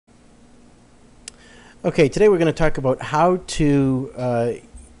Okay, today we're going to talk about how to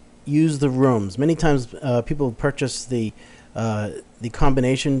use the rooms. Many times people purchase the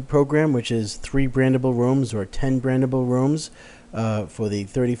combination program, which is 3 brandable rooms or 10 brandable rooms for the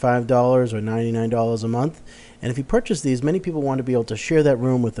 $35 or $99 a month. And if you purchase these, many people want to be able to share that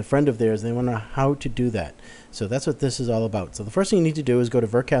room with a friend of theirs. They want to know how to do that. So that's what this is all about. So the first thing you need to do is go to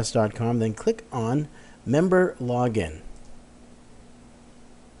vircast.com, then click on Member Login.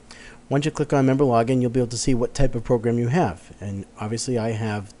 Once you click on Member Login, you'll be able to see what type of program you have. And obviously I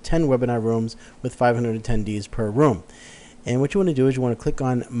have 10 webinar rooms with 500 attendees per room. And what you want to do is you want to click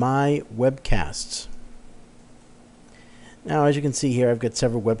on My Webcasts. Now, as you can see here, I've got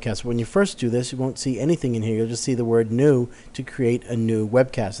several webcasts. When you first do this, you won't see anything in here. You'll just see the word New to create a new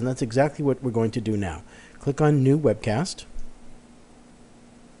webcast. And that's exactly what we're going to do now. Click on New Webcast.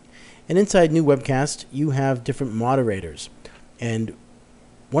 And inside New Webcast, you have different moderators. And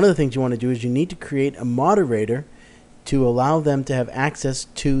one of the things you want to do is you need to create a moderator to allow them to have access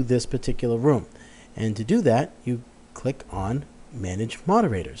to this particular room. And to do that, you click on Manage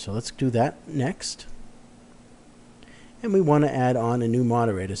Moderators. So let's do that next. And we want to add on a new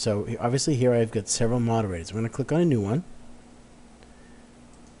moderator. So obviously here I've got several moderators. I'm going to click on a new one.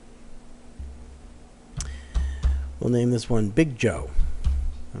 We'll name this one Big Joe.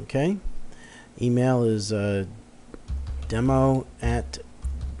 Okay. Email is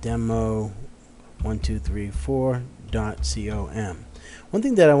demo@demo1234.com. One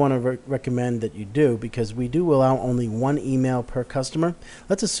thing that I want to recommend that you do, because we do allow only 1 email per customer.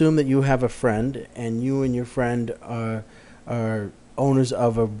 Let's assume that you have a friend and you and your friend are owners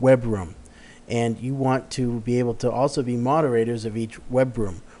of a web room, and you want to be able to also be moderators of each web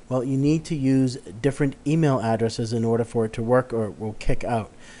room. Well, you need to use different email addresses in order for it to work, or it will kick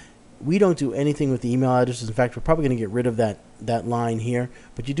out. We don't do anything with the email addresses. In fact, we're probably going to get rid of that line here.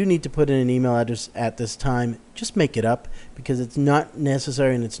 But you do need to put in an email address at this time. Just make it up, because it's not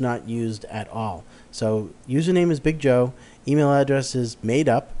necessary and it's not used at all. So username is Big Joe. Email address is made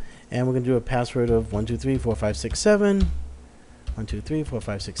up. And we're going to do a password of 1234567.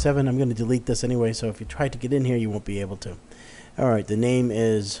 1234567. I'm going to delete this anyway, so if you try to get in here, you won't be able to. All right, the name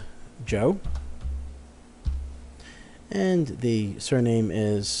is Joe. And the surname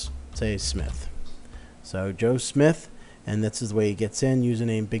is, say, Smith. So Joe Smith, and this is the way he gets in.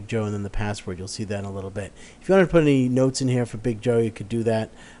 Username Big Joe, and then the password. You'll see that in a little bit. If you want to put any notes in here for Big Joe, you could do that.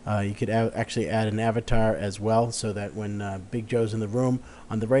 You could actually add an avatar as well, so that when Big Joe's in the room,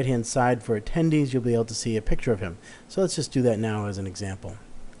 on the right hand side for attendees, you'll be able to see a picture of him. So let's just do that now as an example.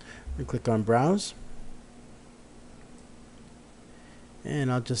 We click on Browse, and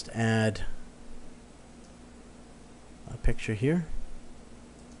I'll just add a picture here.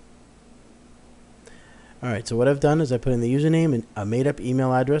 Alright, so what I've done is I put in the username and a made up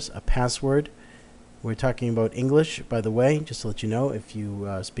email address, a password. We're talking about English, by the way, just to let you know. If you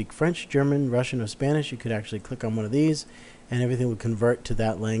speak French, German, Russian, or Spanish, you could actually click on one of these and everything will convert to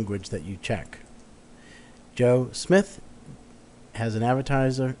that language that you check. Joe Smith has an avatar,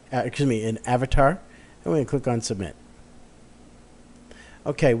 and we're going to click on Submit.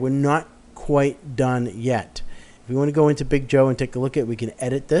 Okay, we're not quite done yet. If we want to go into Big Joe and take a look at it, we can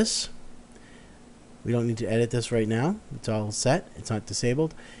edit this. We don't need to edit this right now. It's all set. It's not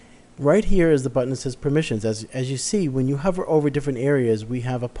disabled. Right here is the button that says Permissions. As you see, when you hover over different areas, we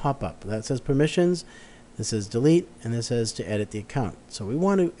have a pop-up that says Permissions. This says Delete, and this says to edit the account. So we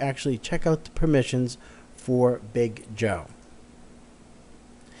want to actually check out the permissions for Big Joe.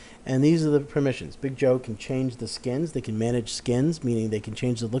 And these are the permissions. Big Joe can change the skins. They can manage skins, meaning they can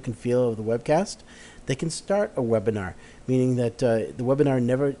change the look and feel of the webcast. They can start a webinar, meaning that the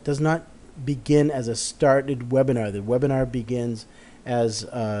webinar does not begin as a started webinar. The webinar begins as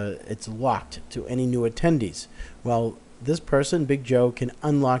it's locked to any new attendees. Well, this person, Big Joe, can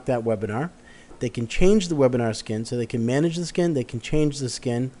unlock that webinar. They can change the webinar skin, so they can manage the skin, they can change the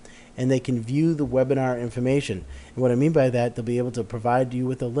skin, and they can view the webinar information. And what I mean by that, they'll be able to provide you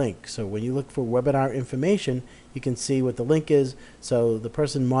with a link. So when you look for webinar information, you can see what the link is, so the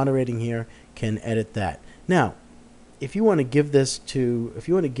person moderating here can edit that. Now, if you want to give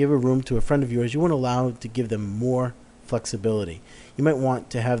a room to a friend of yours, you want to give them more flexibility. You might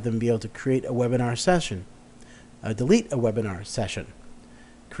want to have them be able to create a webinar session, delete a webinar session,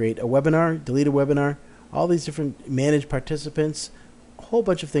 create a webinar, delete a webinar, all these different manage participants, a whole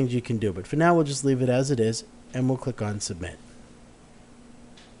bunch of things you can do. But for now, we'll just leave it as it is, and we'll click on Submit.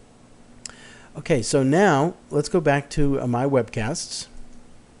 Okay, so now let's go back to My Webcasts.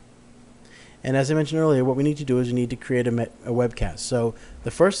 And as I mentioned earlier, what we need to do is we need to create a webcast. So the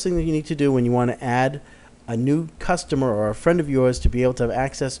first thing that you need to do when you want to add a new customer or a friend of yours to be able to have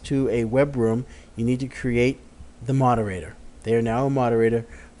access to a web room, you need to create the moderator. They are now a moderator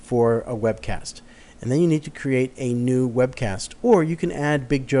for a webcast. And then you need to create a new webcast, or you can add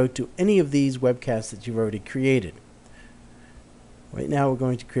Big Joe to any of these webcasts that you've already created. Right now we're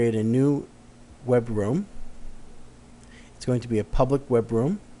going to create a new web room. It's going to be a public web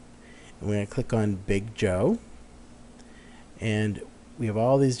room. And we're going to click on Big Joe. And we have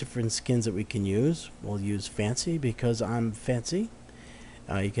all these different skins that we can use. We'll use fancy because I'm fancy.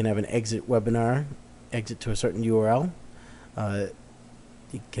 You can have an exit webinar, exit to a certain URL. You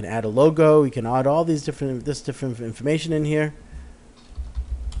can add a logo. You can add all these different information in here.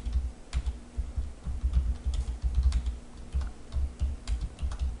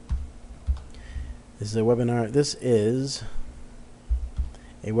 This is a webinar. This is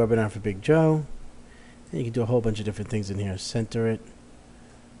a webinar for Big Joe. And you can do a whole bunch of different things in here. Center it,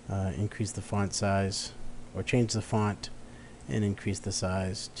 increase the font size, or change the font and increase the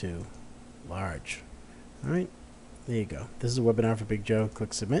size to large. All right, there you go. This is a webinar for Big Joe.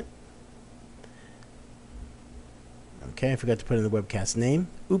 Click submit. Okay, I forgot to put in the webcast name.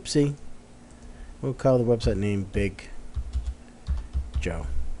 Oopsie. We'll call the website name Big Joe.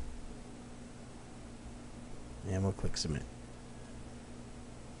 And we'll click submit.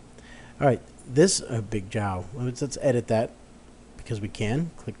 All right, this Big Joe. Let's edit that because we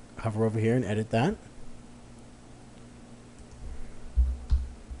can. Click, hover over here and edit that.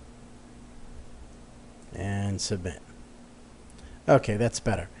 And submit. Okay, that's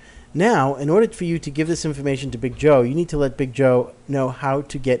better. Now, in order for you to give this information to Big Joe, you need to let Big Joe know how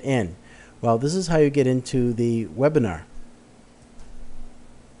to get in. Well, this is how you get into the webinar.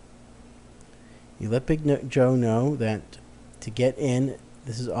 You let Big Joe know that to get in,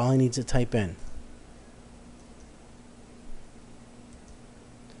 this is all he needs to type in.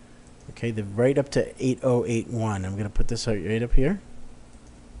 Okay, the right up to 8081. I'm going to put this right up here.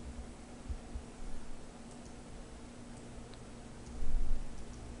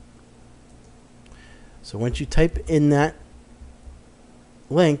 So once you type in that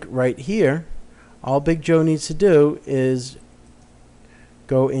link right here, all Big Joe needs to do is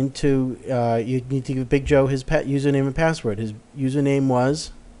go into, you need to give Big Joe his username and password. His username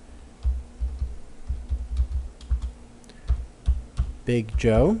was Big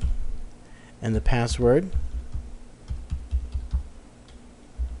Joe, and the password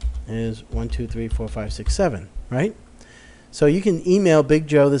is 1234567, right? So you can email Big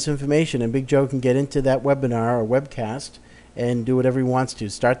Joe this information, and Big Joe can get into that webinar or webcast and do whatever he wants to.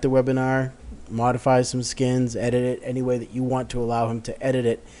 Start the webinar, modify some skins, edit it any way that you want to allow him to edit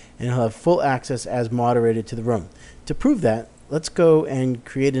it, and he'll have full access as moderator to the room. To prove that, let's go and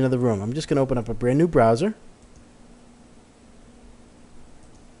create another room. I'm just going to open up a brand new browser.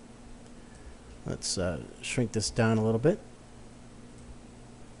 Let's shrink this down a little bit.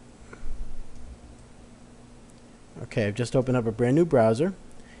 Okay, I've just opened up a brand new browser,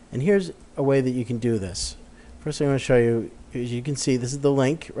 and here's a way that you can do this. First thing I want to show you, as you can see, this is the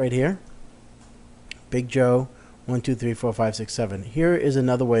link right here. Big Joe 1234567. Here is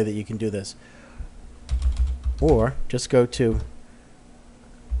another way that you can do this. Or just go to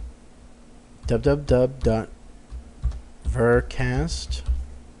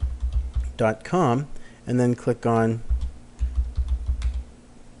www.vircast.com and then click on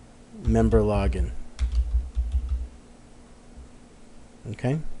member login.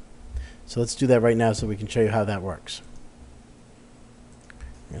 Okay, so let's do that right now so we can show you how that works.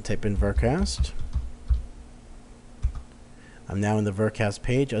 I'm going to type in vircast. I'm now in the vircast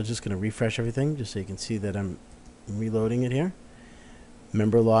page. I'm just going to refresh everything just so you can see that I'm reloading it here.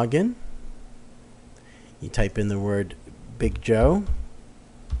 Member login. You type in the word Big Joe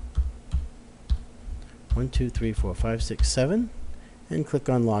 1234567 and click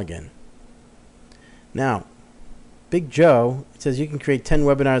on login. Now, Big Joe, it says you can create 10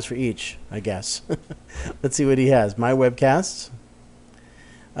 webinars for each, I guess. Let's see what he has. My webcasts.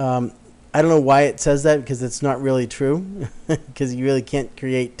 I don't know why it says that, because it's not really true, because you really can't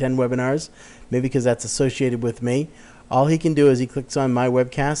create 10 webinars. Maybe because that's associated with me. All he can do is he clicks on my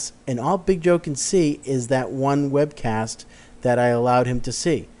webcasts, and all Big Joe can see is that one webcast that I allowed him to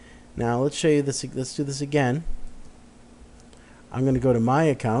see. Now let's show you this. Let's do this again. I'm going to go to my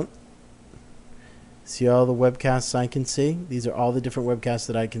account. See all the webcasts I can see? These are all the different webcasts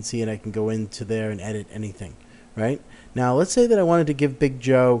that I can see, and I can go into there and edit anything, right? Now, let's say that I wanted to give Big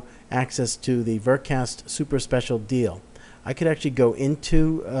Joe access to the Vircast Super Special Deal. I could actually go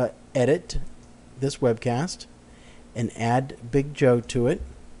into edit this webcast and add Big Joe to it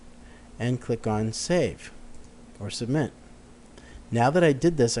and click on save or submit. Now that I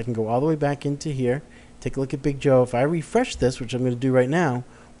did this, I can go all the way back into here take a look at Big Joe. If I refresh this, which I'm going to do right now,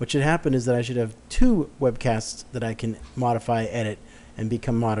 what should happen is that I should have 2 webcasts that I can modify, edit, and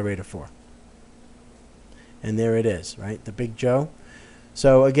become moderator for. And there it is, right? The Big Joe.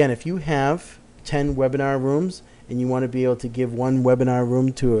 So again, if you have 10 webinar rooms and you want to be able to give one webinar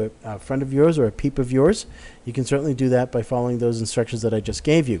room to a friend of yours or a peep of yours, you can certainly do that by following those instructions that I just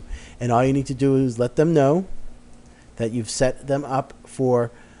gave you. And all you need to do is let them know that you've set them up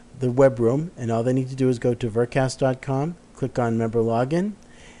for the web room, and all they need to do is go to vircast.com, click on member login,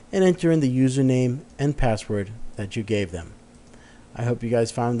 and enter in the username and password that you gave them. I hope you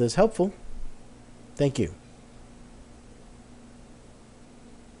guys found this helpful. Thank you.